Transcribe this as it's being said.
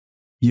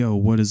Yo,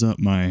 what is up,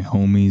 my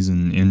homies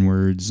and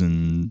inwards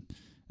and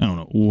I don't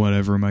know,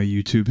 whatever my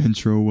YouTube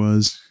intro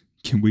was.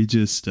 Can we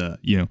just,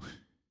 can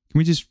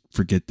we just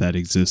forget that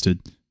existed?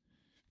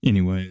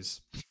 Anyways,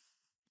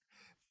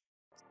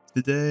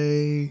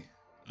 today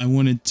I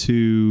wanted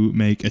to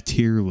make a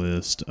tier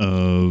list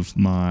of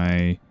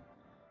my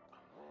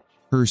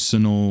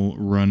personal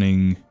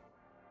running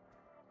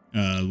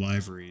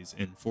liveries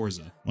in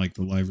Forza, like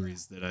the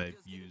liveries that I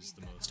use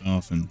the most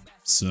often.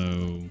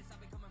 So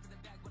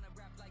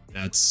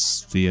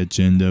that's the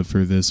agenda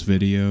for this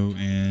video,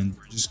 and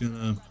we're just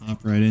gonna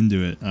hop right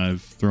into it.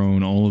 I've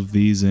thrown all of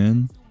these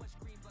in,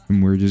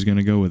 and we're just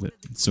gonna go with it.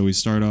 So we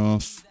start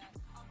off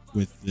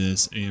with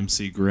this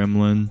AMC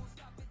Gremlin.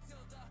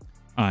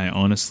 I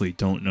honestly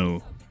don't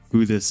know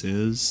who this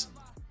is,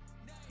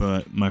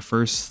 but my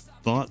first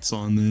thoughts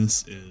on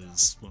this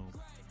is, well,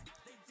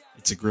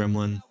 it's a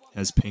Gremlin,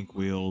 has pink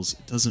wheels,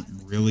 it doesn't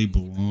really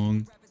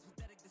belong,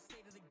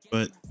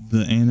 but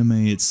the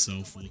anime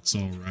itself looks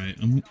alright.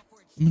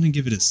 I'm going to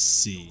give it a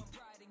C.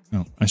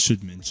 Oh, I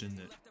should mention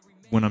that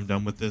when I'm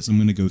done with this, I'm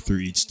going to go through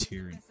each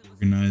tier and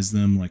organize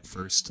them like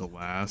first to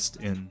last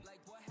and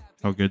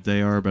how good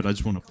they are, but I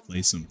just want to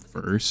place them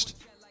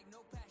first.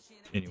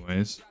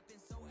 Anyways,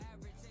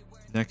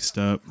 next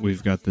up,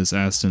 we've got this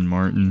Aston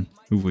Martin.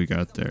 Who have we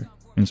got there?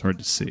 It's hard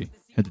to see.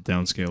 Had to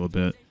downscale a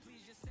bit.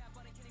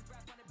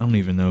 I don't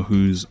even know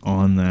who's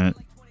on that,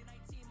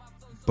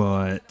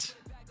 but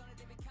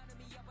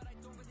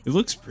it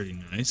looks pretty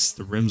nice.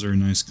 The rims are a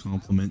nice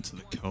complement to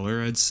the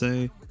color, I'd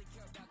say.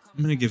 I'm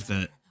going to give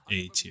that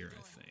A tier,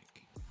 I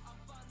think.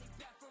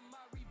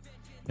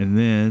 And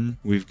then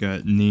we've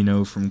got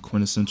Nino from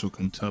Quintessential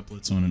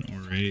Quintuplets on an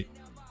R8.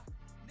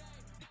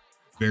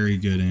 Very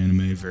good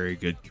anime, very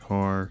good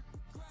car.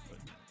 But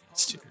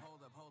it's tier.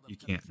 You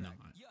can't not.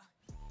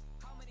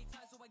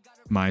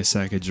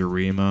 Maisaka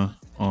Jarima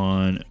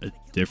on a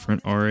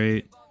different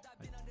R8.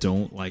 I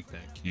don't like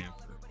that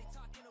camper.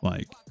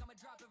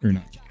 Or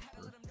not camper.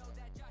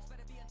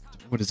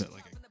 What is that,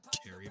 like a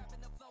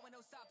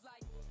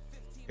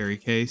carry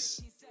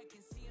case?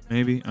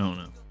 Maybe? I don't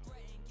know.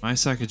 My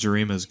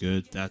Sakajirima is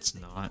good. That's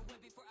not.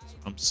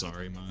 I'm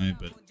sorry, but gotta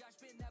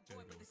go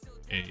with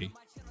A.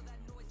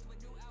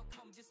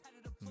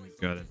 And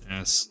we've got an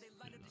Aston.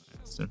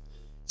 It's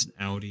an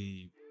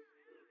Audi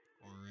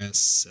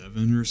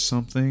RS7 or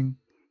something.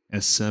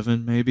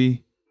 S7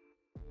 maybe.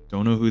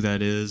 Don't know who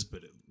that is,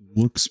 but it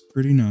looks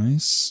pretty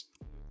nice.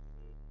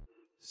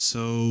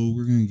 So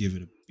we're gonna give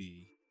it a B.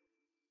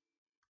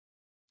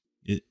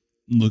 It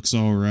looks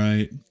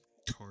alright.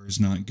 Car's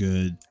not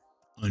good.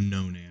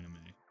 Unknown anime.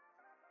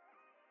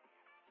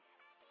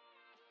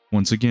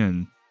 Once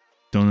again,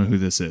 don't know who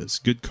this is.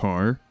 Good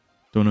car.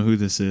 Don't know who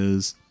this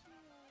is.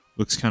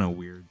 Looks kind of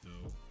weird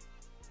though.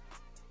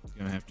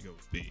 Gonna have to go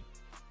with B.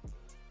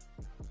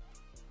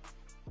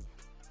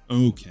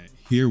 Okay,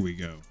 here we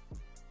go.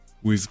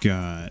 We've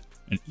got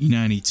an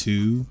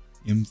E92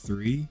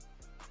 M3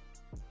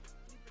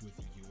 with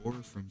Yor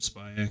from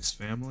Spy X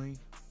Family.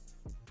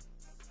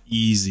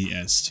 Easy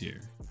S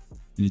tier.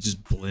 And it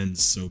just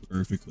blends so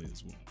perfectly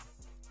as well.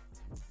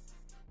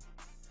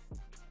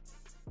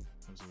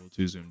 That was a little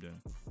too zoomed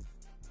in.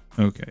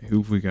 Okay,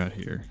 who have we got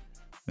here?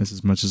 That's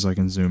as much as I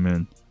can zoom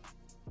in.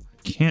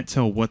 Can't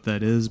tell what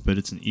that is, but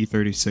it's an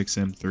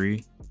E36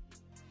 M3.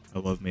 I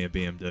love me a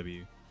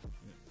BMW.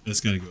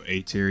 That's gotta go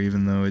A tier,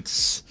 even though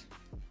it's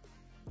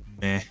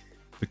meh.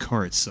 The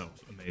car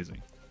itself,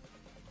 amazing.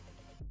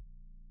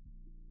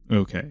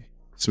 Okay,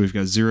 so we've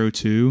got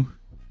 02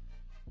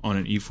 on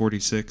an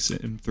E46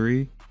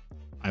 M3.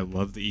 I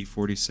love the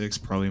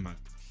E46, probably my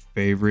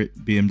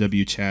favorite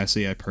BMW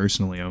chassis. I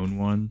personally own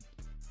one,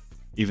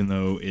 even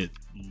though it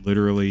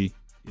literally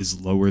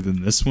is lower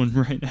than this one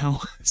right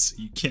now, so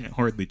you can't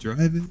hardly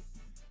drive it.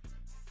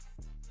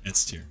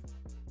 S tier.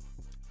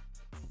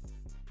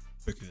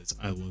 Because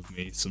I love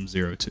me some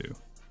 02.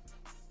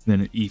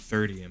 Then an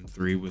E30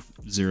 M3 with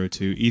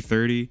 02.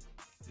 E30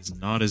 is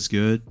not as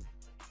good,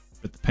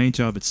 but the paint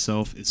job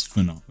itself is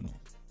phenomenal.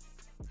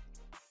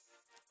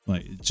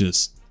 Like, it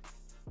just...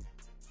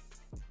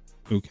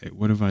 Okay,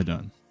 what have I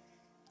done?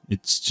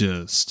 It's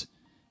just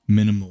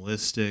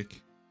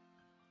minimalistic,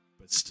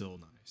 but still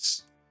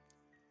nice.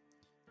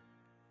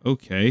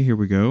 Okay, here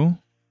we go.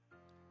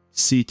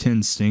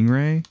 C10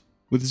 Stingray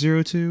with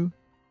 02.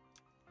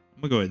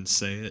 I'm gonna go ahead and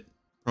say it.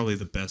 Probably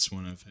the best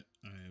one I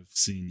have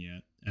seen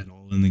yet at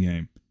all in the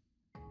game.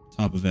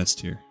 Top of S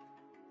tier.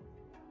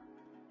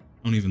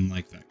 I don't even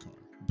like that car,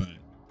 but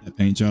that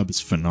paint job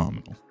is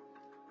phenomenal.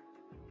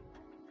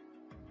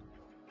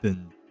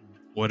 Then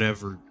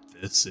whatever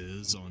this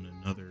is on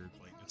another,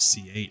 like a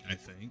C8, I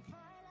think.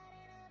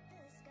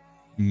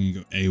 I'm gonna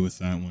go A with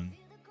that one.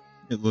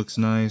 It looks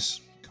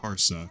nice. Car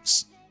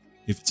sucks.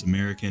 If it's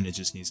American, it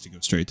just needs to go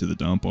straight to the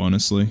dump,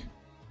 honestly.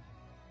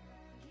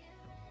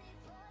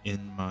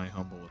 In my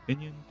humble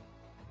opinion.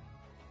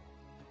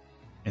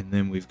 And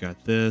then we've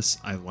got this.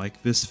 I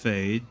like this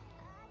fade.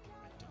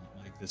 I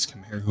don't like this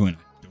Camaro, and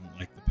I don't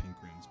like the pink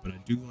rims, but I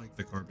do like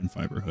the carbon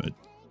fiber hood.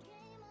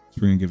 So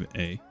we're gonna give it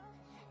A.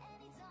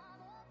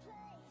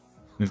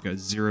 We've got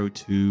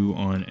 02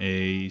 on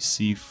a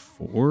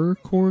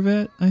C4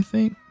 Corvette, I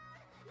think.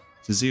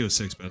 It's a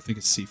Z06, but I think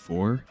it's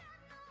C4.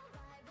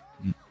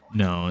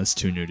 No, it's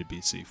too new to be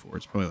C4.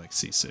 It's probably like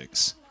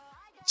C6.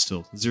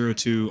 Still,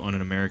 02 on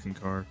an American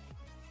car.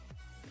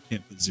 I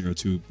can't put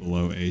 02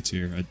 below A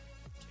tier. I can't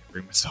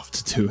bring myself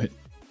to do it.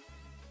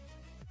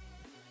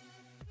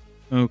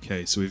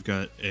 Okay, so we've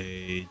got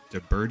a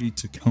DeBerti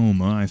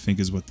Tacoma, I think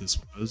is what this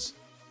was,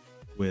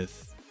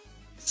 with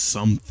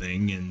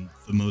something in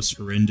the most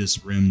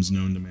horrendous rims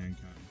known to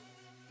mankind.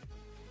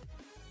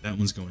 That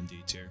one's going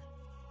D tier.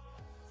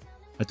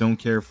 I don't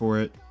care for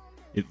it.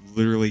 It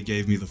literally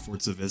gave me the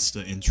Forza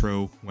Vista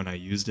intro when I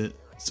used it,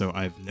 so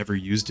I've never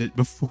used it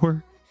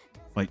before.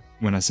 Like,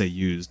 when I say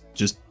used,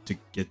 just to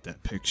get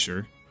that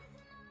picture.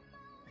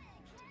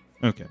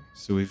 Okay,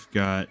 so we've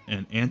got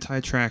an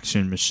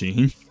anti-traction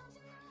machine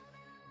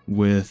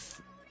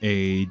with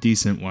a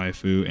decent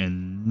waifu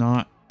and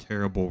not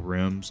terrible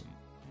rims. I'm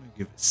gonna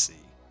give it C.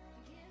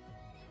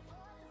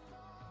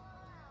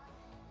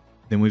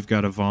 Then we've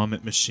got a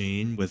vomit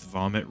machine with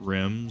vomit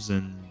rims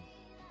and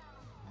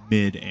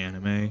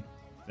mid-anime.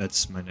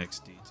 That's my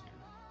next D tier.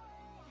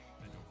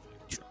 I don't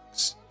like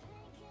trucks.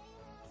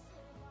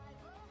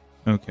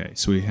 Okay,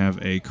 so we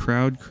have a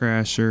crowd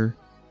crasher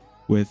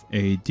with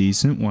a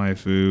decent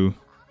waifu,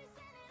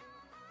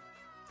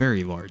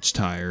 very large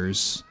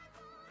tires,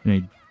 and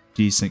a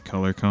decent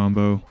color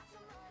combo.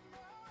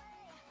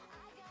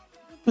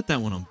 Put that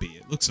one on B.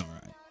 It looks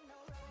alright.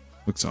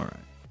 Looks alright.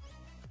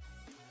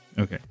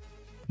 Okay.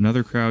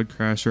 Another crowd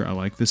crasher. I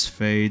like this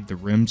fade. The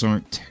rims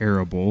aren't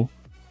terrible.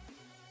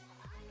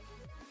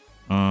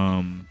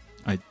 I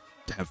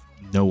have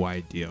no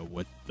idea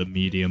what the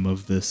medium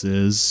of this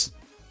is.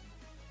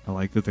 I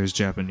like that there's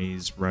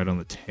Japanese right on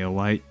the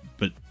taillight,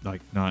 but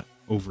like not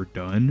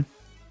overdone.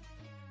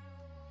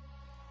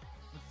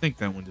 I think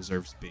that one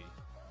deserves B.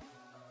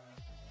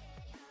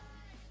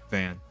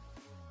 Van.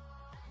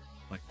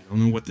 Like, I don't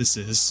know what this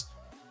is.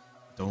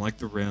 Don't like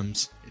the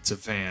rims. It's a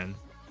van.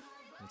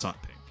 It's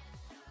hot pink.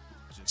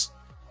 Just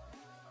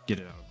get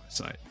it out of my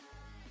sight.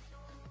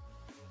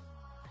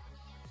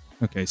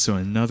 Okay, so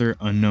another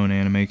unknown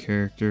anime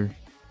character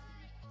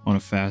on a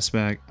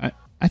fastback.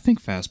 I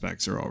think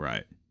fastbacks are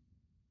alright.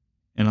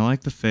 And I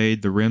like the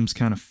fade. The rims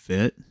kind of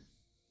fit.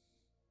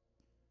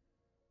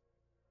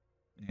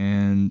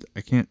 And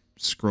I can't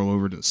scroll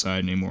over to the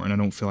side anymore, and I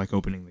don't feel like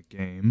opening the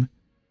game.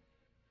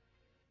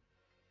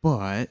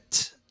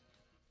 But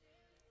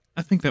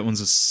I think that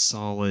one's a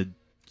solid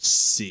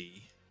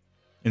C.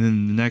 And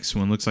then the next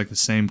one looks like the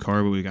same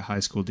car, but we got High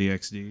School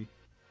DxD.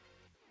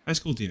 High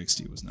School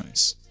DxD was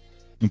nice.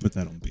 I'm gonna put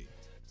that on B.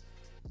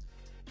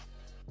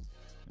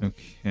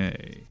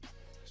 Okay.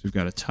 So we've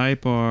got a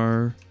Type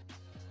R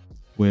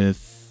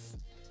with...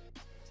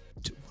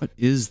 What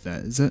is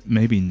that? Is that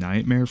maybe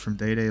Nightmare from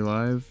Day Day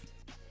Live?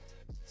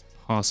 It's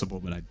possible,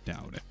 but I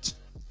doubt it.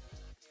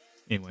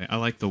 Anyway, I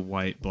like the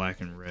white, black,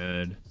 and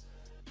red.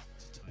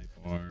 Type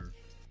R.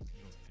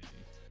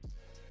 Okay.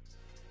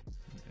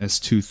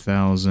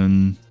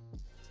 S2000.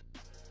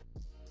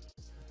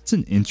 It's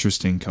an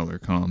interesting color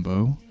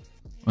combo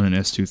on an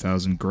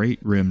S2000. Great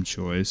rim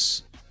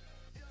choice.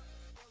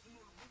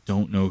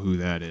 Don't know who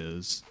that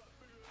is,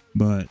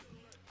 but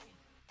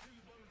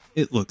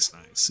it looks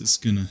nice.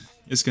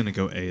 It's gonna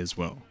go A as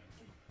well.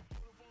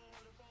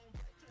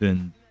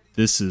 Then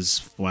this is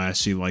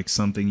flashy, like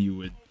something you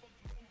would.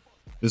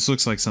 This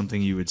looks like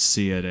something you would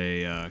see at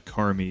a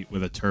car meet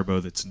with a turbo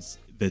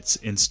that's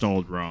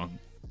installed wrong.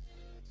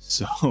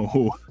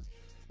 So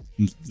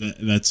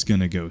that's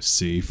gonna go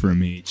C for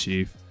me,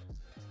 Chief.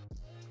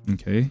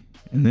 Okay,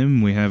 and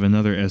then we have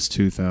another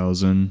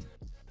S2000.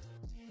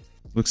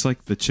 Looks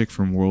like the chick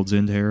from World's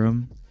End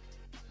Harem.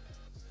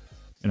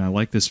 And I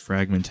like this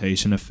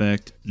fragmentation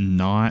effect.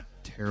 Not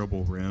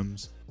terrible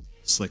rims.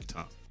 Slick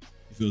top.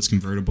 If it was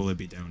convertible, it'd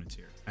be down a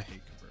tier. I hate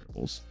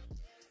convertibles.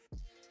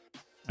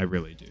 I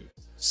really do.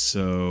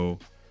 So,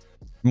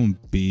 I'm going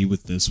B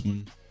with this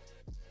one.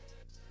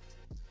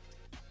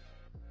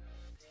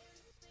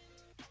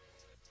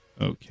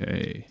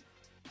 Okay.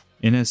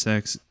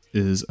 NSX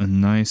is a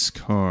nice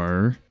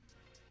car,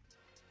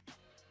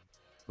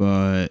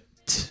 but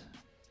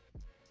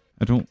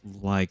I don't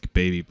like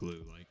baby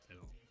blue like at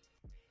all.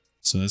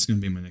 So that's going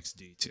to be my next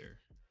D tier.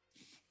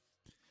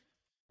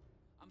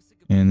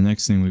 And the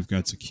next thing we've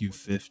got is a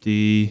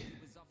Q50.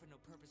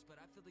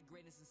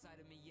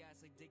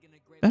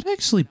 That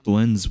actually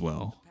blends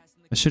well.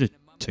 I should have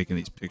taken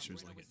these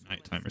pictures like at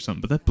nighttime or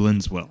something, but that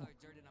blends well.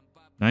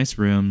 Nice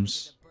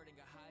rims.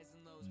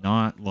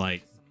 Not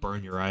like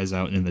burn your eyes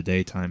out in the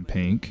daytime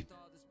pink.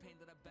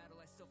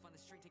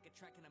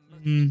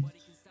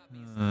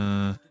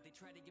 I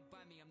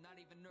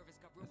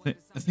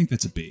think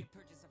that's a B.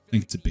 I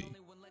think it's a B.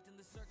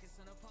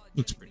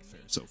 Looks pretty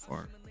fair so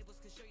far.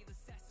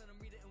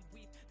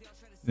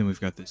 Then we've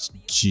got this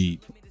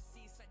Jeep.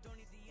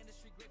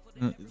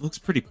 It looks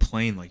pretty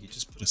plain, like you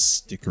just put a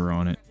sticker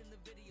on it.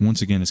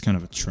 Once again, it's kind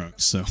of a truck,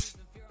 so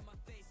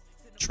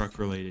truck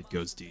related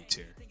goes D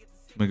tier.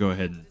 I'm gonna go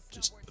ahead and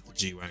just put the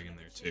G-Wagon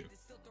there too.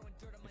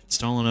 If It's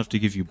tall enough to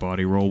give you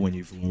body roll when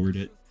you've lowered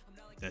it.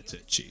 That's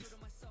it, Chief.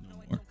 No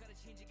more.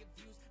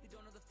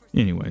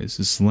 Anyways,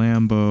 this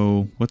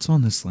Lambo. What's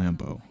on this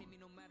Lambo?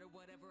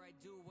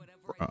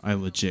 I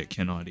legit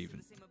cannot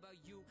even.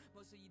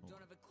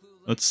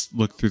 Let's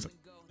look through the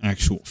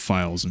actual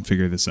files and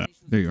figure this out.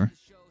 There you are.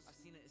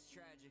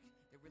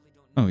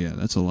 Oh yeah,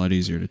 that's a lot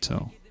easier to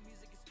tell.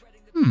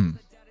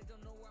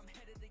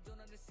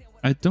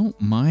 I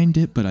don't mind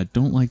it, but I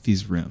don't like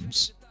these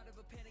rims.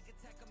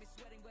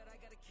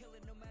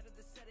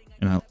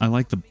 And I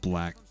like the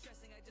black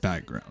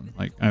background.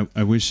 Like,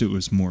 I wish it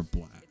was more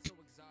black.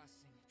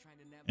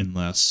 And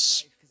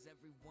less,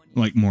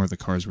 like, more of the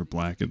cars were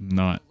black and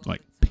not,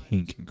 like,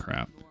 pink and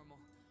crap.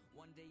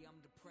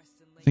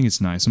 I think it's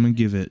nice. I'm gonna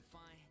give it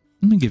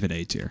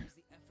A tier.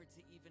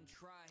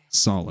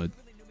 Solid.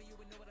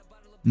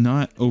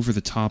 Not over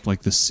the top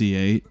like the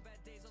C8,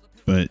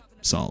 but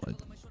solid.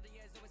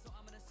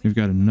 We've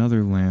got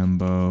another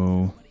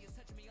Lambo.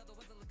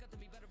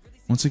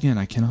 Once again,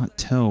 I cannot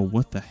tell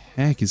what the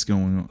heck is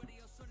going on.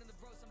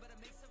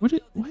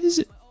 Why is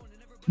it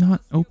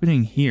not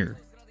opening here?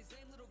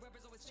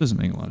 This doesn't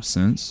make a lot of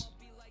sense.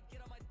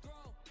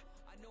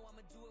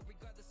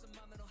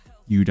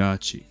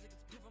 Udachi.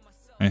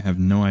 I have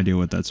no idea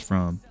what that's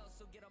from.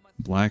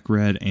 Black,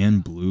 red,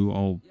 and blue,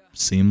 all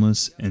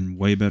seamless and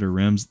way better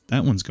rims.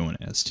 That one's going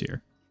S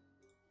tier.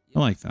 I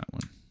like that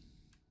one.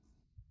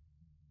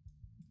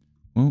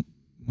 Well.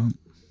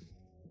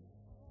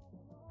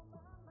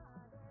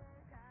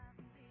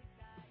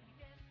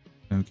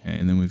 Okay,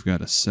 and then we've got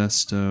a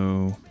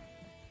Sesto.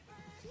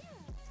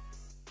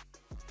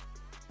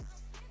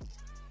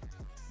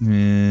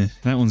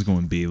 That one's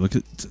going B. Look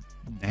at the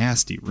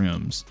nasty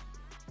rims.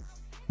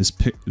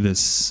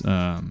 This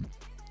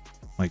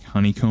like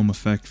honeycomb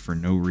effect for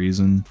no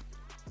reason.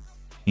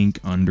 Pink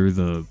under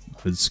the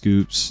hood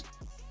scoops.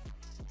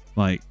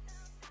 Like,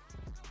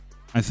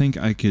 I think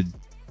I could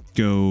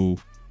go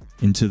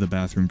into the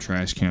bathroom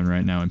trash can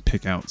right now and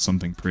pick out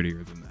something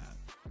prettier than that.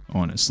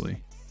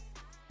 Honestly.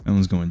 That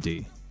one's going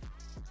D.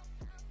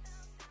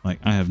 Like,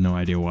 I have no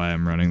idea why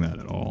I'm running that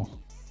at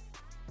all.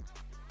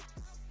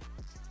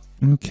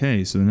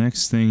 Okay, so the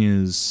next thing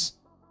is...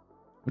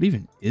 What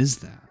even is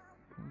that?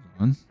 Hold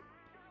on.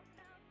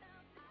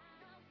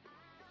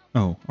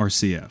 Oh,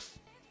 RCF.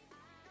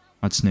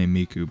 Hatsune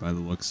Miku by the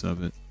looks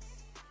of it.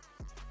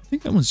 I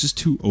think that one's just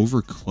too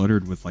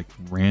over-cluttered with, like,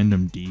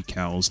 random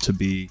decals to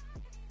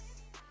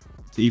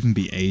even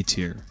be A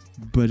tier.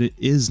 But it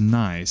is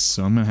nice,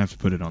 so I'm gonna have to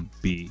put it on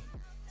B.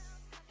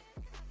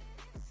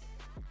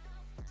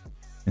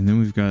 And then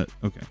we've got,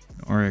 okay,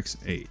 an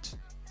RX-8.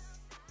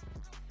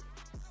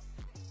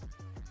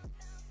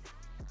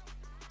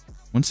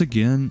 Once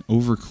again,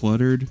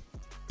 over-cluttered,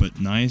 but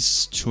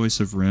nice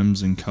choice of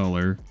rims and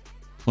color,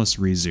 plus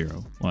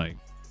ReZero. Like,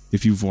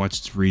 if you've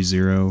watched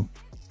ReZero,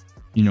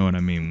 you know what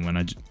I mean when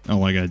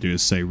all I gotta do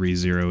is say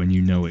ReZero and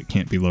you know it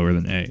can't be lower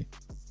than A.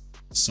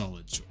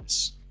 Solid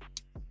choice.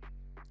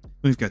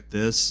 We've got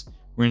this.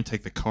 We're gonna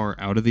take the car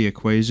out of the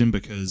equation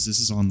because this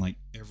is on like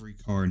every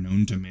car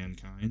known to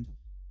mankind.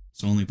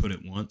 So only put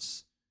it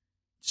once.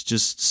 It's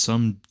just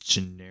some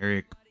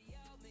generic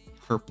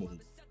purple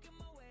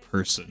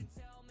person.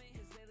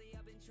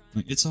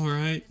 Like, it's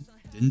alright.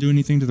 Didn't do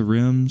anything to the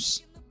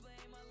rims.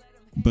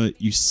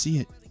 But you see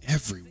it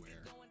everywhere.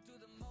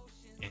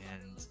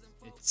 And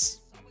it's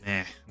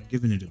meh. I'm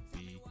giving it a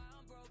B.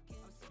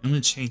 I'm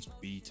gonna change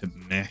B to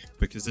meh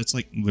because that's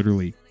like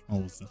literally all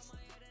of them.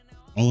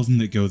 All of them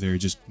that go there are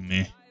just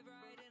meh.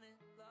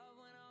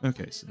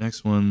 Okay, so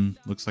next one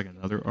looks like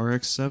another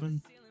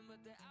RX-7.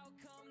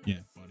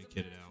 Yeah, body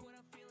kitted out.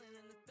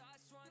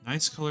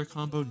 Nice color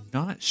combo.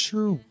 Not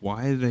sure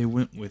why they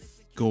went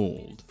with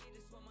gold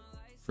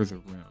for the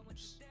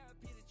rims.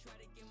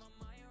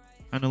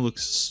 Kind of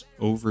looks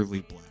overly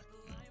black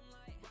now.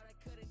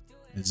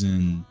 As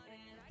in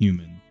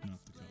human, not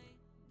the color.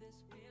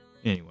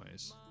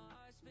 Anyways.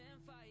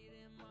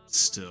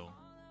 Still.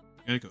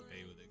 I gotta go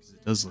A with it because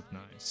it does look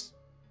nice.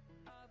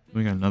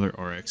 We got another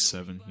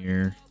RX-7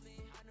 here.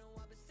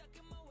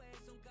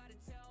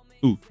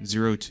 Ooh,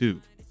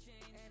 02.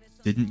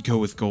 Didn't go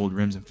with gold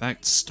rims. In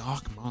fact,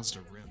 stock Mazda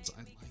rims.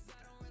 I like that.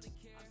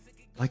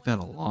 I like that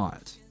a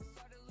lot.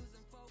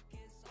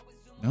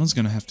 That one's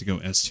gonna have to go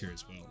S tier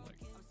as well. Like,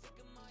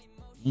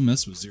 we'll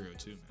mess with 02,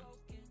 man.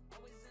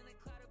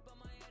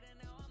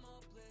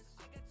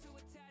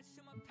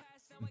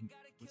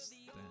 What's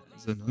that?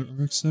 Is that another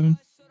RX-7?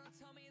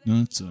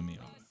 No, it's a Miata.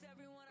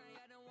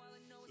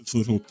 It's a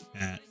little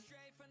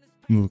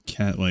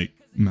cat-like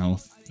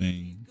mouth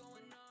thing.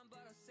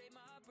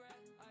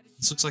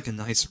 This looks like a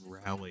nice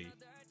rally.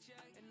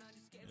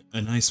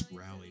 A nice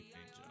rally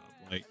paint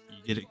job. Like,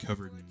 you get it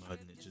covered in mud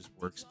and it just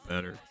works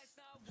better.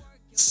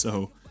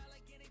 So,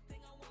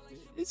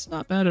 it's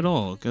not bad at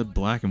all. Got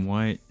black and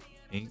white.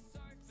 Ink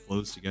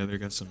flows together.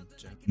 Got some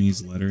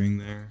Japanese lettering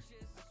there.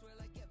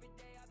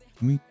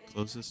 Can we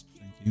close this?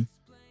 Thank you.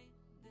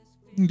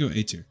 We can go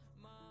A tier.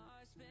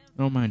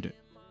 I don't mind it.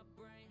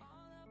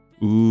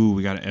 Ooh,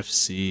 we got an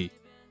FC.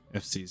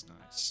 FC's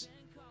nice.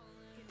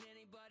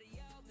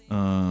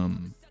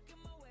 Kaguya?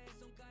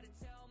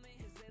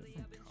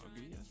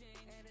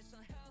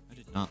 I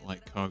did not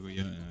like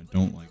Kaguya, and I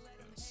don't like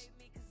this.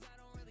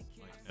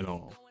 Like, at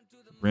all.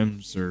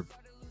 Rims are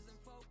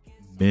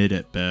mid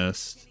at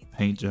best.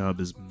 Paint job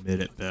is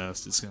mid at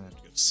best. It's gonna have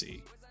to go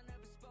C.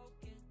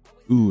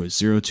 Ooh, a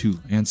 02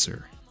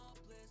 Lancer.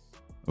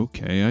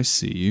 Okay, I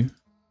see you.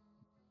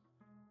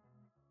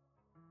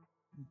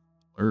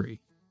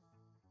 Blurry.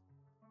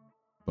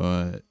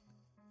 But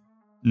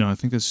no, I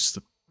think that's just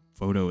the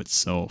photo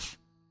itself.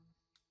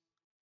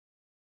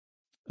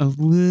 A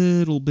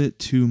little bit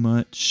too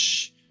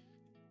much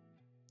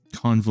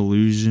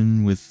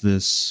convolution with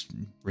this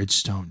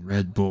Bridgestone,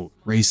 Red Bull,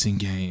 Racing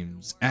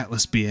Games,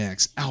 Atlas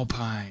BX,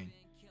 Alpine,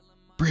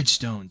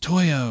 Bridgestone,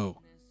 Toyo.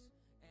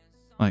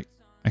 Like,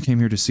 I came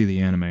here to see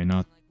the anime,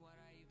 not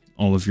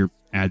all of your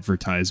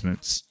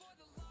advertisements.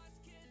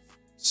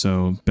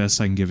 So, best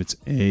I can give it's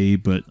A,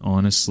 but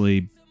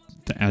honestly,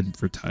 the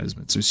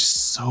advertisements, there's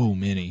just so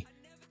many.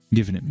 I'm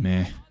giving it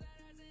meh.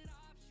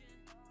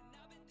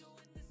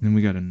 And then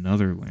we got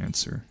another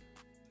Lancer.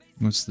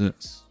 What's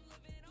this?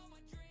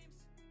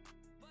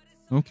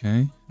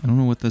 Okay, I don't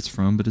know what that's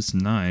from, but it's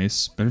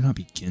nice. Better not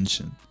be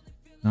Genshin.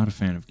 Not a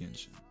fan of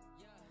Genshin.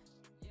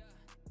 I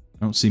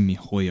don't see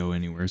MiHoYo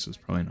anywhere, so it's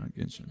probably not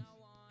Genshin.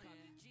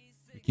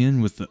 Again,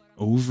 with the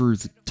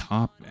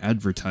over-the-top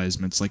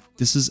advertisements, like,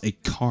 this is a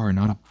car,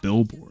 not a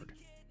billboard.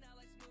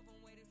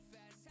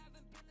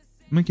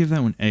 I'm gonna give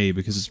that one A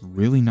because it's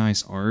really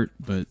nice art,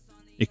 but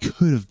it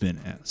could have been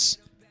S.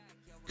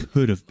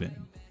 Could have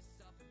been.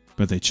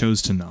 But they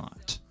chose to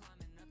not.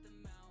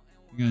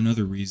 We got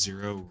another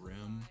ReZero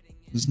rim.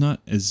 There's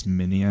not as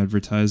many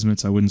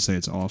advertisements. I wouldn't say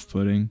it's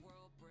off-putting.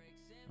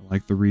 I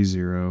like the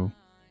ReZero.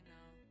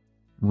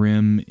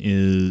 Rim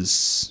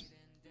is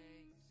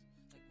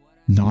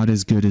not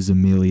as good as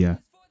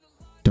Amelia.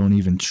 Don't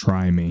even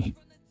try me.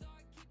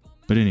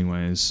 But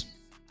anyways,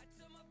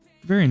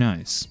 very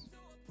nice.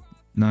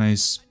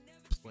 Nice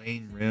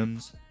plain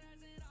rims.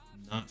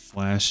 Not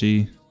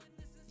flashy.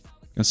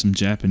 Got some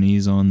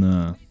Japanese on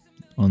the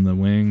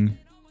wing.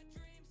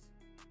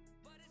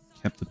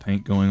 Kept the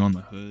paint going on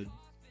the hood.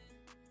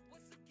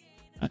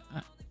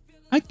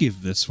 I'd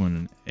give this one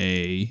an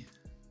A.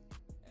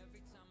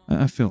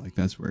 I feel like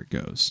that's where it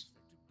goes.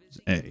 It's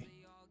A.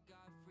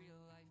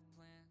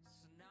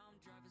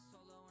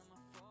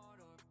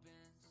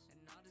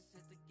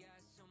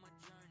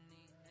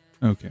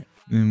 Okay,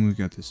 then we've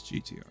got this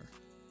GTR.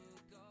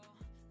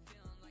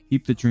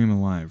 Keep the dream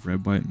alive,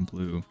 red, white, and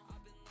blue.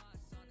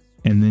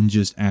 And then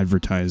just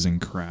advertising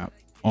crap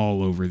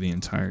all over the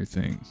entire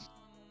thing.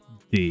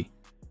 D.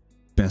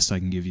 Best I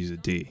can give you is a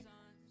D.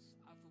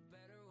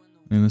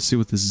 And let's see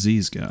what this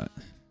Z's got.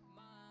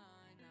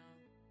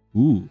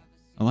 Ooh,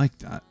 I like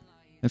that.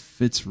 That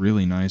fits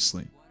really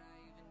nicely.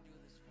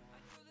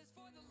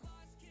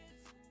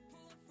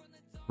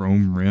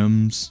 Chrome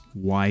rims,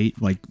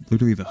 white, like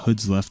literally the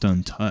hood's left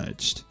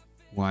untouched.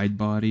 Wide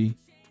body.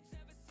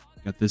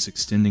 Got this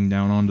extending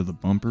down onto the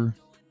bumper.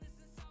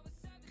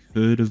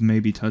 Could have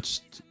maybe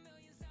touched,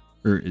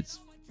 or it's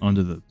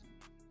onto the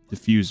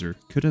diffuser.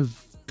 Could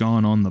have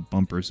gone on the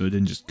bumper so it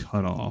didn't just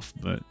cut off,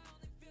 but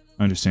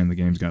I understand the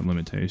game's got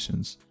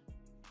limitations.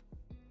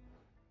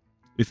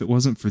 If it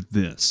wasn't for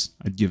this,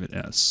 I'd give it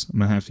S. I'm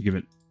gonna have to give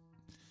it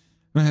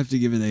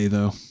A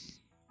though.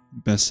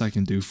 Best I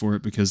can do for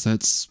it because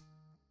that's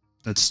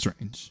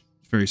strange.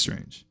 Very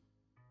strange.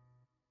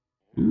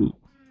 Ooh,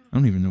 I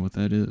don't even know what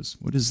that is.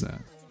 What is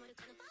that?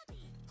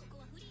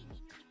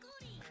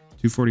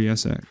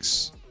 240SX.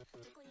 Is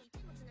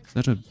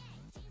that a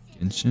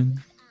Genshin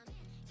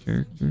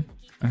character?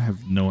 I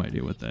have no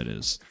idea what that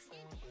is.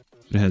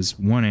 It has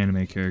one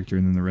anime character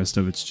and then the rest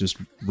of it's just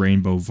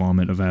rainbow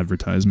vomit of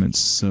advertisements,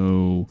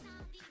 so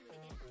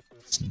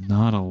it's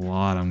not a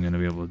lot I'm going to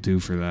be able to do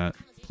for that.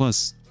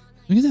 Plus,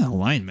 look at that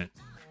alignment.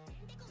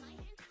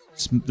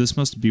 This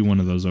must be one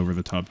of those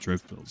over-the-top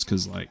drift builds,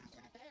 because, like,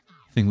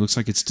 the thing looks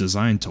like it's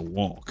designed to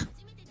walk.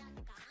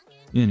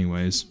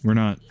 Anyways, we're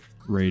not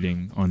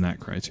rating on that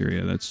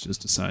criteria, that's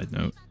just a side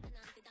note.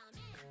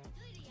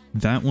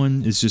 That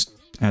one is just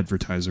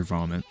advertiser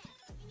vomit.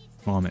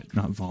 Vomit,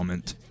 not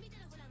vomit.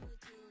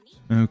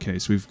 Okay,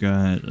 so we've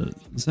got...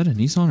 is that a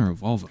Nissan or a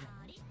Volvo?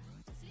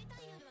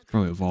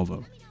 Probably a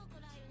Volvo.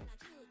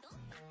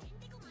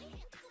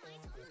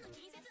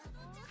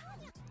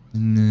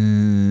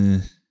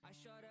 Nah.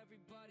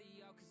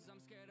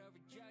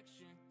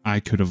 I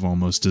could have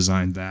almost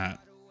designed that.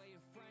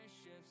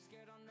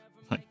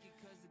 Like,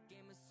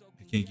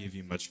 I can't give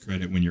you much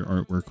credit when your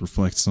artwork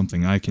reflects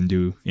something I can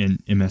do in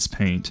MS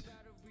Paint.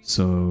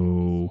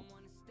 So...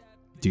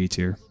 D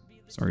tier.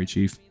 Sorry,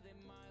 Chief.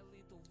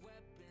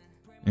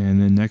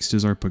 And then next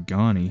is our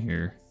Pagani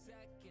here.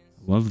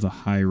 I love the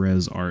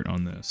high-res art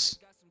on this.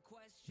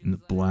 In the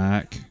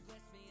black.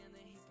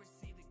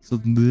 It's a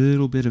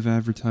little bit of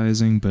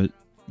advertising, but,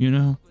 you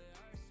know,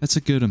 that's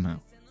a good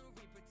amount.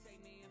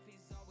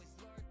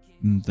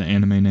 The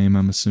anime name,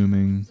 I'm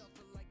assuming.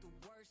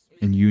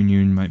 And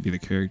Yun might be the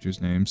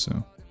character's name,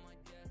 so...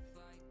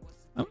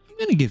 I'm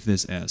gonna give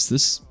this S.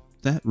 This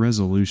that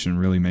resolution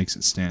really makes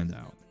it stand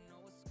out.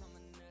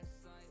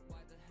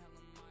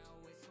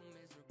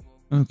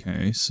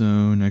 Okay,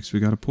 so next we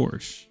got a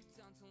Porsche.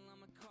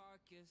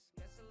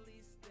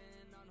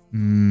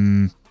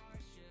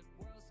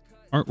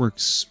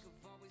 Artwork's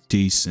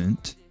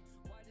decent,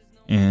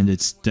 and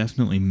it's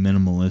definitely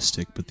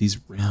minimalistic, but these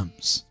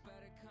rims...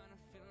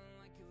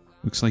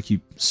 looks like you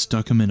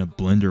stuck them in a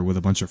blender with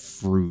a bunch of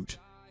fruit.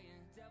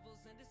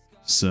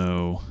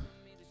 So,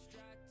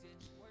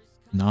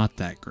 not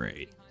that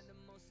great.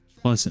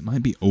 Plus, it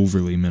might be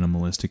overly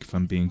minimalistic if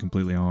I'm being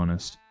completely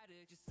honest.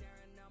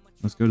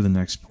 Let's go to the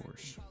next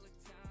Porsche.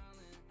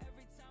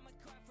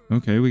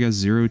 Okay, we got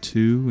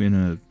 02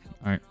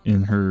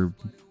 in her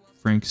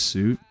Frank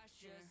suit.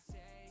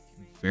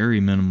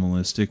 Very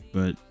minimalistic,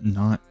 but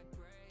not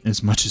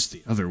as much as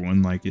the other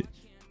one. Like, it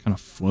kind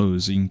of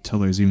flows. You can tell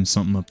there's even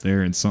something up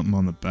there and something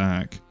on the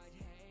back.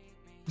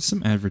 There's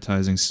some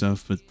advertising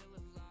stuff, but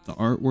the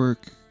artwork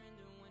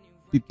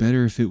would be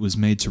better if it was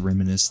made to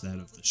reminisce that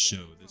of the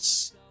show.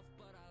 This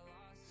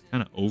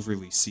kind of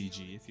overly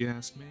CG, if you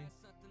ask me.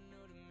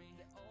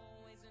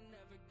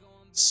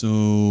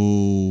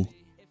 So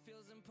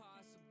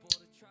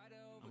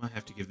I might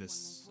have to give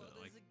this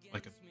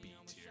like a B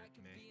tier.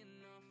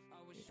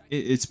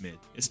 It's mid.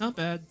 It's not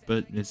bad,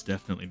 but it's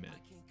definitely mid.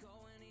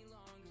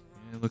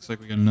 Yeah, it looks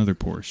like we got another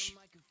Porsche.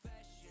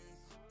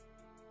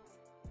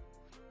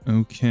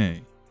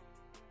 Okay.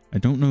 I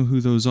don't know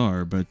who those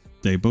are, but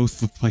they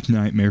both look like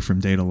Nightmare from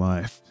Date A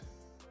Live.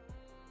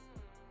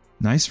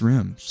 Nice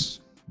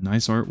rims.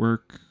 Nice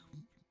artwork.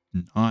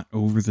 Not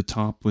over the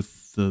top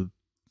with the,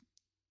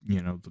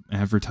 you know, the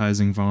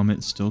advertising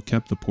vomit. Still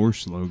kept the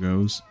Porsche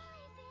logos.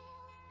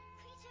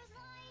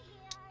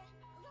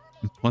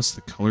 And plus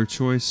the color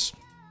choice.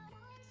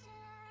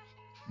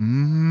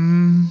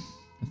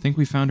 I think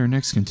we found our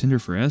next contender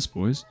for S,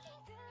 boys.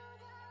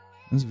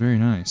 That's very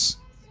nice.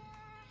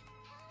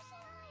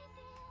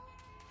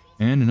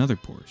 And another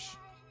Porsche.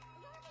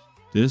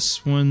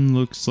 This one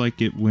looks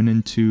like it went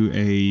into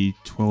a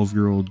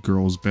 12-year-old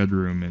girl's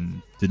bedroom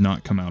and did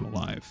not come out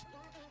alive.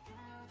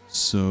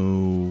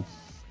 So,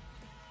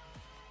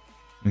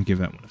 I'm gonna give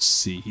that one a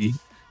C.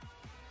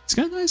 It's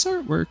got nice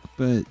artwork,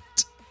 but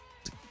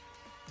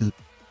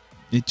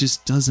it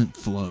just doesn't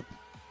flow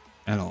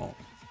at all.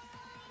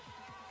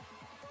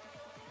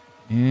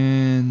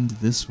 And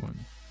this one,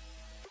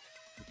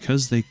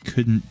 because they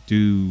couldn't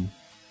deal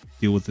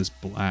with this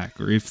black,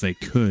 or if they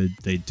could,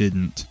 they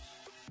didn't.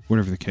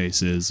 Whatever the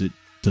case is, it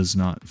does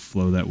not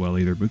flow that well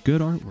either, but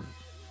good artwork.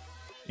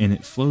 And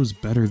it flows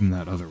better than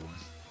that other one.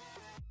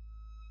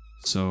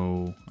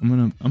 So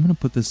I'm gonna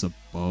put this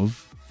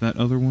above that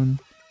other one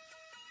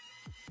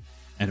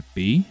at a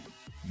B.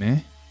 Meh.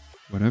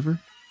 Whatever.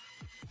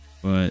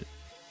 But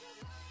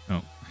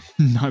oh,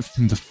 not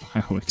from the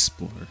File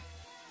Explorer.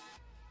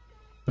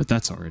 But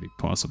that's already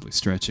possibly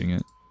stretching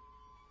it.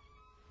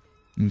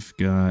 We've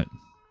got...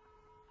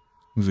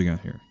 what have we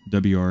got here?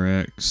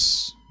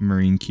 WRX,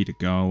 Marine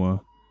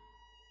Kitagawa.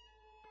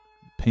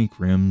 Pink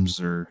rims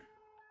are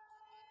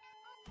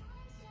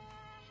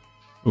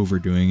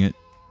overdoing it,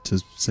 to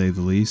say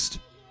the least.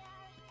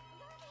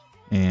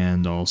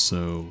 And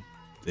also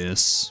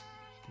this,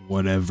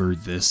 whatever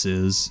this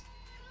is.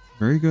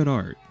 Very good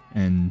art,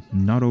 and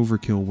not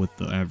overkill with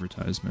the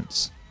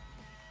advertisements.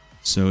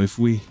 So if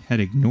we had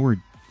ignored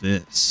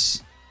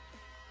this,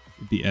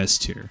 it'd be S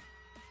tier.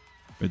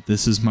 But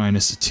this is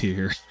minus a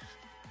tier.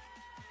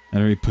 That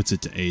already puts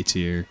it to A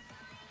tier.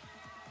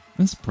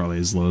 That's probably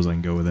as low as I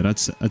can go with it. I'd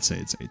say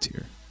it's A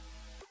tier.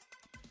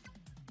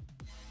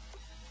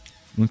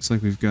 Looks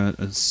like we've got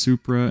a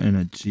Supra and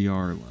a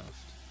GR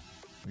left.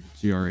 Like a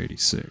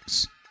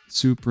GR86.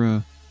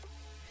 Supra,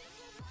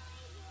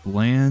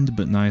 bland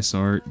but nice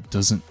art,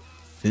 doesn't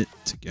fit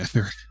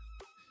together.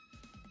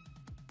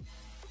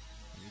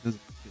 It doesn't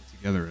fit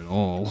together at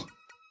all.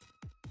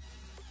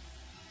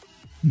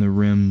 And the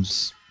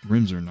rims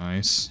are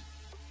nice.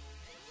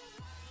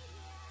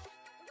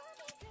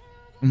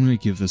 I'm gonna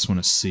give this one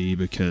a C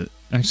because...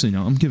 actually,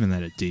 no, I'm giving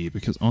that a D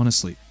because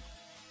honestly...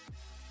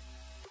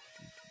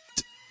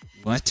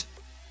 what?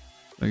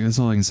 Like, that's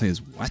all I can say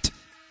is what?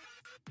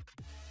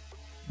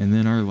 And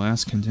then our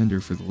last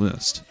contender for the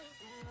list.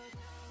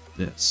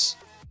 This.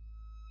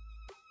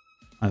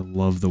 I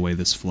love the way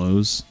this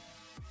flows.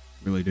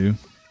 Really do.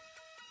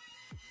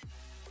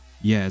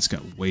 Yeah, it's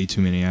got way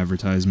too many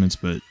advertisements,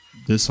 but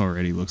this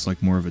already looks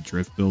like more of a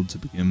drift build to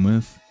begin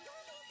with.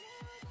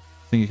 I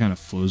think it kind of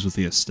flows with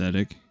the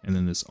aesthetic, and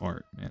then this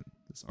art, man,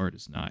 this art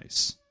is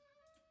nice.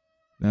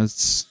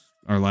 That's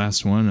our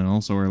last one, and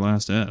also our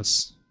last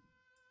S,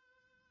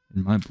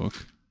 in my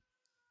book.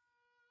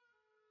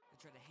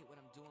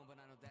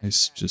 I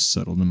just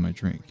settled in my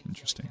drink,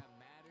 interesting.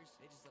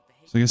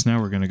 So I guess now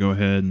we're going to go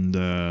ahead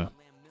and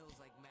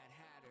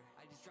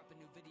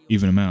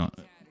even them out.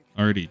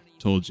 I already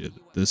told you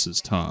that this is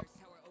top.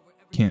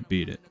 Can't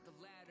beat it.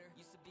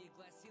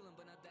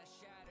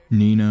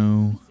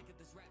 Nino.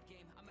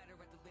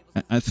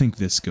 I think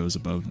this goes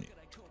above me.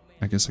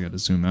 I guess I gotta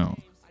zoom out.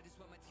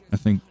 I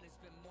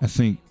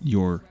think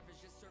your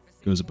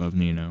goes above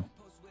Nino.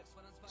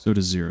 So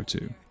does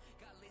 02.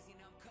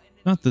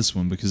 Not this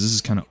one, because this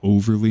is kind of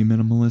overly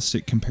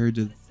minimalistic compared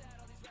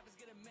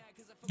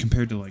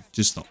to like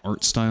just the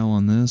art style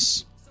on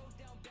this.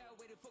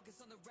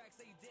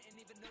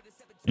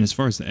 And as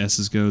far as the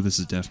S's go, this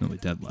is definitely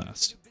dead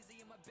last.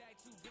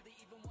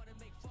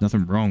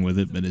 Nothing wrong with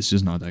it, but it's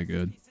just not that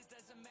good.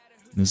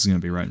 And this is going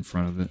to be right in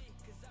front of it.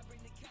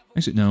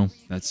 Actually, no,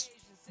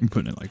 I'm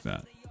putting it like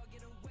that.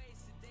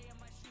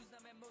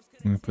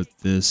 I'm going to put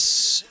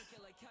this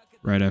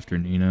right after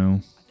Nino.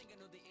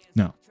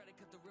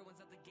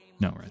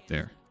 No, right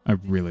there. I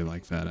really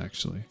like that,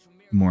 actually.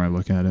 The more I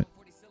look at it.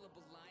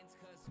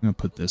 I'm going to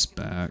put this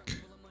back.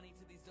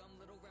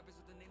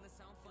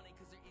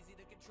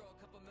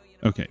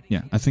 Okay,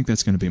 yeah, I think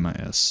that's going to be my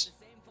S.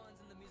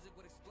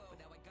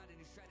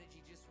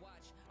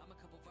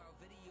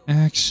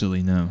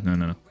 Actually, no. I'm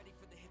going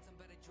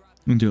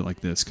to do it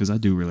like this, because I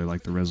do really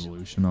like the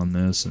resolution on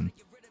this, and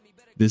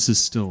this is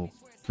still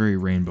very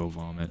Rainbow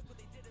Vomit.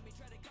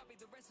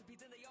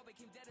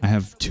 I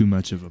have too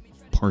much of a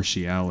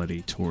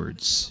partiality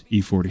towards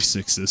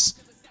E46s,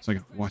 so I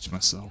gotta watch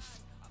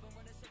myself.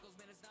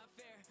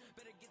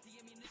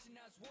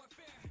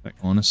 Like,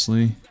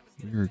 honestly,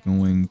 we are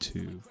going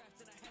to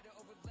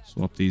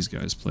swap these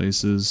guys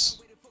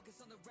places.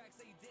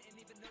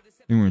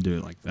 I think we're gonna do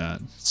it like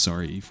that.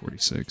 Sorry,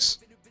 E46.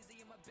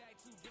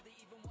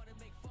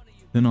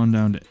 Then on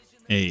down to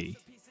A.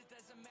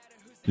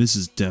 This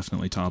is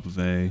definitely top of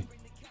A.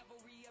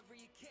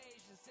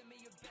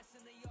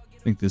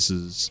 I think this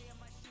is...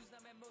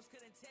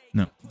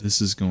 No,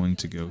 this is going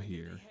to go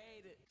here.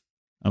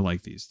 I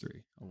like these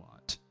three a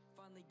lot.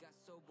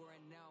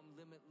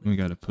 We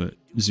gotta put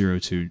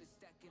 02.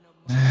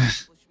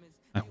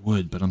 I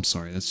would, but I'm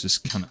sorry, that's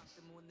just kind of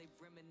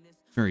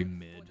very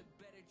mid.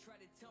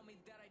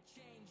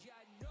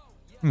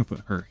 I'm gonna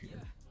put her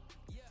here.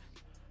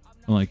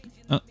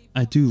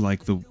 I do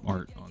like the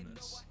art on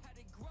this.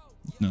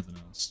 If nothing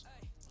else.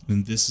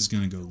 Then this is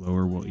gonna go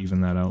lower, we'll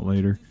even that out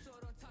later.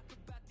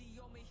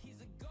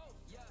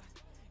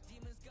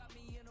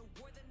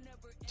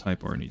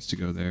 Type R needs to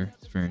go there.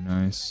 It's very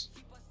nice.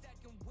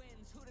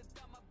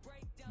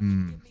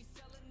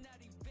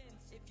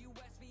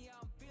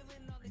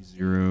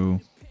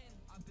 Zero.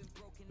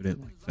 Put it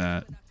like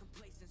that.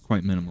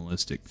 Quite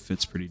minimalistic.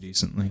 Fits pretty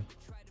decently.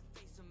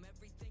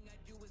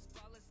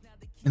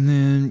 And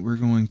then we're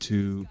going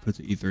to put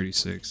the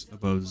E36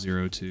 above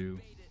 02.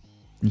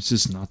 It's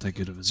just not that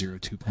good of a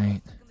 02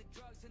 paint.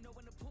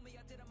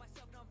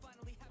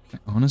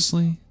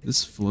 Honestly,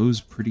 this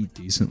flows pretty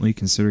decently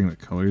considering the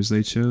colors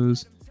they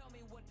chose.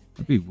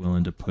 I'd be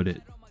willing to put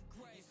it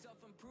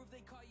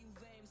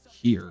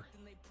here.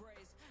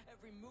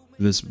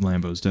 This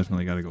Lambo's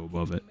definitely got to go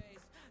above it. I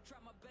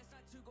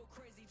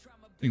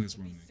think that's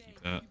where I'm going to keep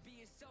that.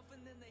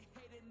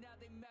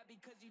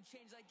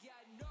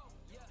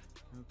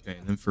 Okay,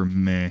 and then for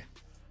meh.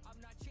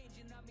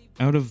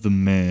 Out of the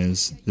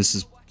mehs, this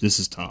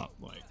is top.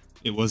 Like,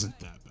 it wasn't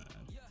that bad.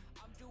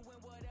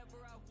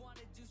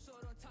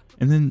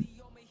 And then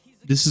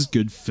this is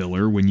good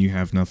filler when you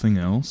have nothing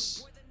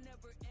else.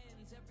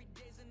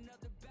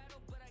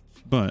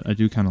 But I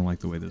do kind of like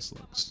the way this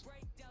looks.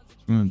 So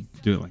I'm going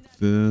to do it like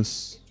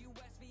this.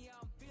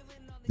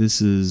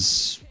 This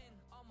is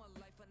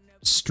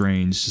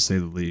strange to say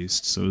the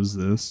least. So is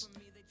this.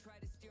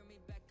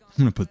 I'm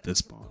going to put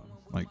this bottom.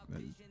 Like,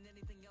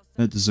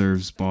 that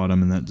deserves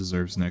bottom and that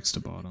deserves next to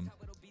bottom.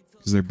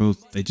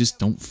 Because they just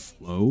don't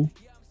flow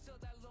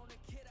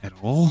at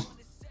all.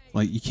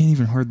 Like, you can't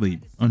even hardly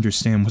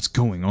understand what's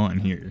going on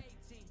here.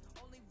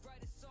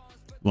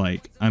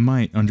 Like, I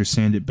might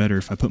understand it better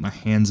if I put my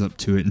hands up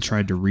to it and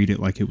tried to read it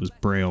like it was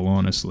Braille,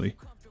 honestly.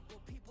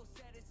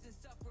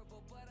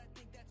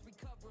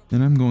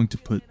 Then I'm going to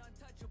put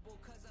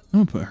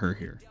her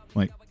here.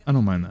 Like, I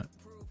don't mind that.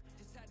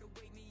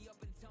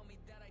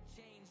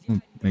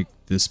 I'll make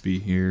this be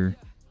here.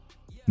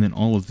 And then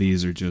all of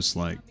these are just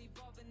like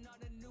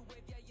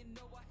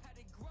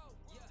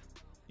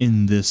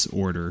in this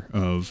order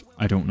of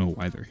I don't know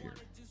why they're here.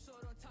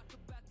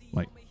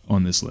 Like,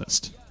 on this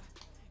list.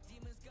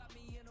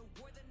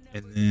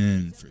 And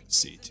then for the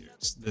C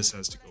tiers, this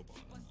has to go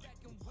bottom. Like,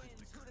 what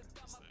the crap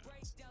is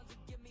that?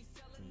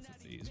 Both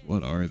of these,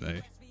 what are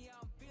they?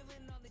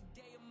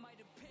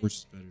 Porsche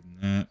is better than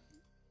that.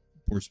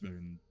 Porsche is better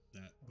than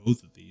that.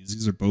 Both of these.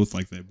 These are both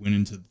like that went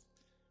into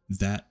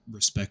that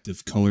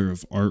respective color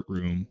of art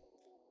room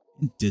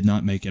and did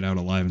not make it out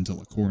alive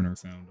until a coroner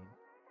found them.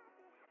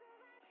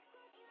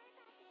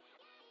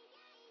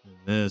 And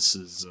this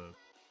is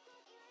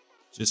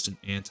just an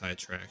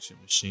anti-traction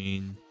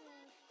machine.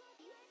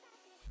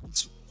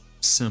 It's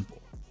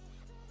simple.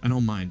 I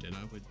don't mind it.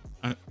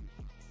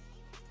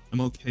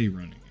 I'm okay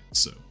running it,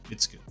 so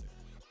it's good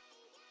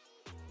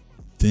there.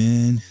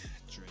 Then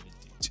dreaded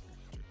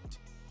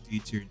D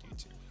tier.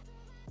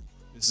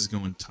 This is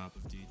going top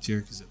of D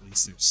tier because at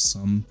least there's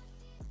some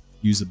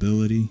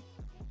usability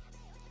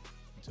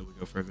until we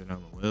go further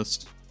down the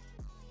list.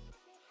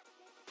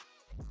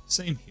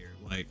 Same here.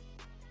 Like,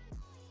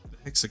 the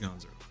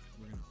hexagons are.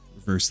 We're gonna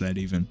reverse that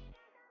even.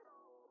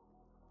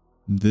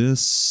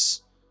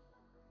 This,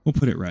 we'll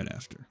put it right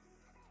after.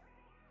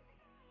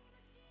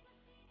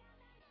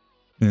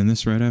 And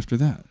this right after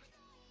that.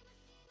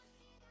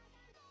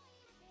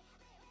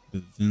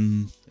 But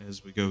then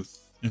as we go,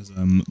 as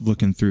I'm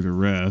looking through the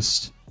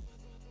rest,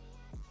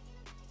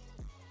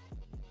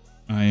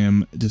 I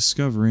am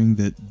discovering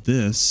that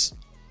this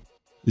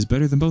is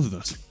better than both of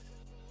those.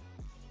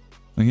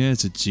 Like, yeah,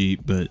 it's a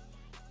Jeep, but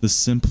the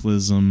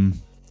simplism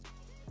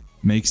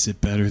makes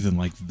it better than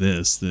like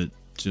this, that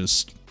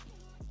just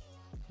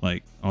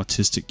like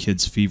autistic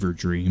kid's fever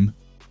dream.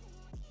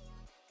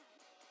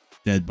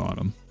 Dead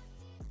bottom.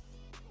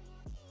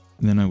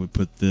 And then I would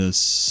put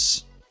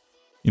this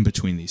in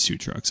between these two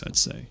trucks, I'd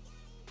say.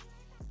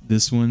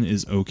 This one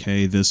is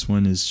okay. This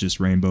one is just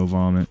rainbow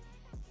vomit.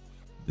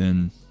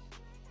 Then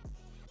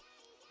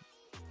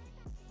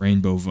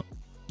rainbow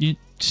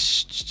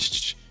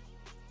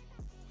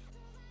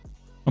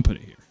I'll put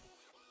it here.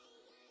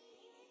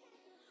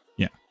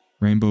 Yeah.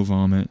 Rainbow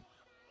vomit.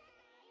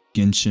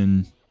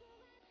 Genshin.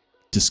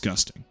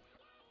 Disgusting.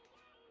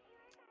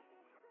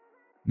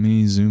 Let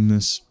me zoom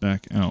this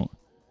back out.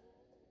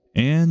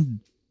 And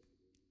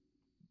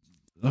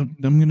I'm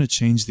going to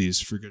change these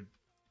for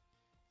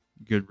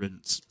good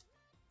riddance.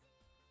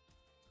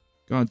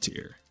 God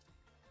tier.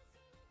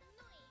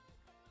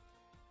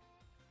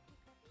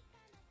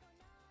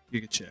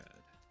 Giga Chad.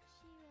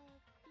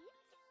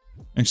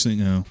 Actually,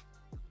 no.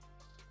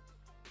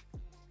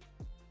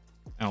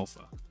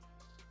 Alpha.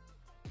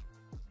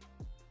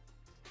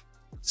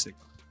 Sigma.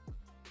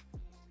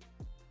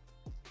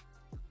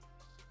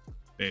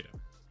 Beta.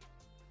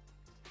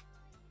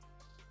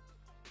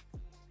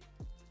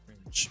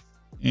 Range.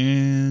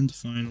 And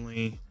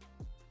finally,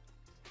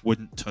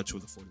 wouldn't touch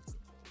with a 40-foot.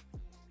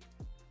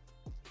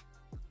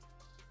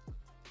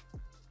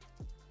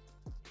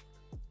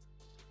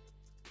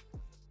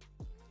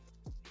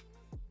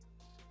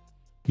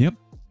 Yep.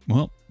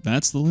 Well,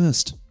 that's the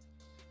list.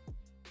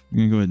 I'm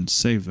going to go ahead and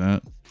save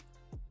that.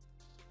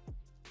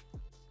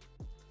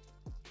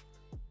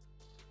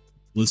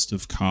 List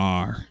of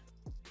car.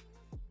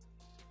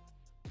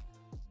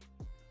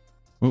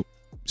 Oh,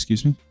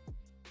 excuse me.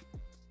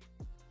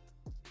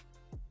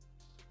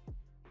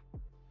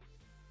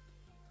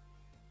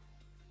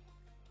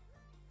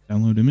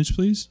 Download image,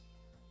 please.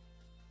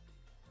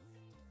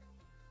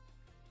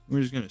 We're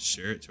just going to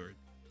share it to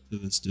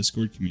this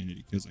Discord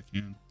community because I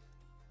can.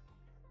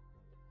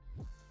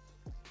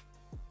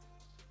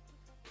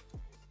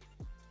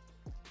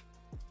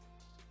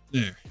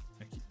 There.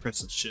 I keep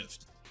pressing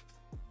shift.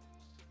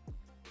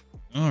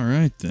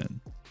 Alright then.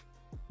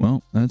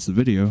 Well, that's the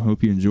video.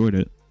 Hope you enjoyed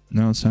it.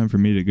 Now it's time for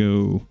me to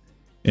go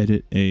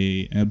edit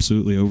a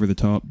absolutely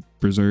over-the-top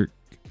Berserk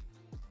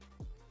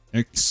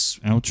X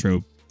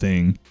outro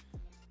thing.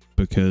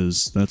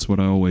 Because that's what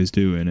I always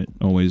do and it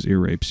always ear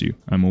rapes you.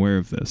 I'm aware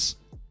of this.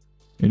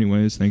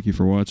 Anyways, thank you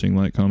for watching.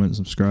 Like, comment,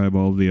 subscribe,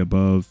 all of the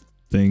above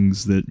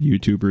things that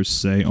YouTubers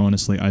say.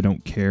 Honestly, I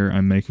don't care.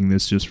 I'm making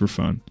this just for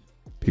fun.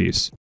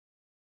 Peace.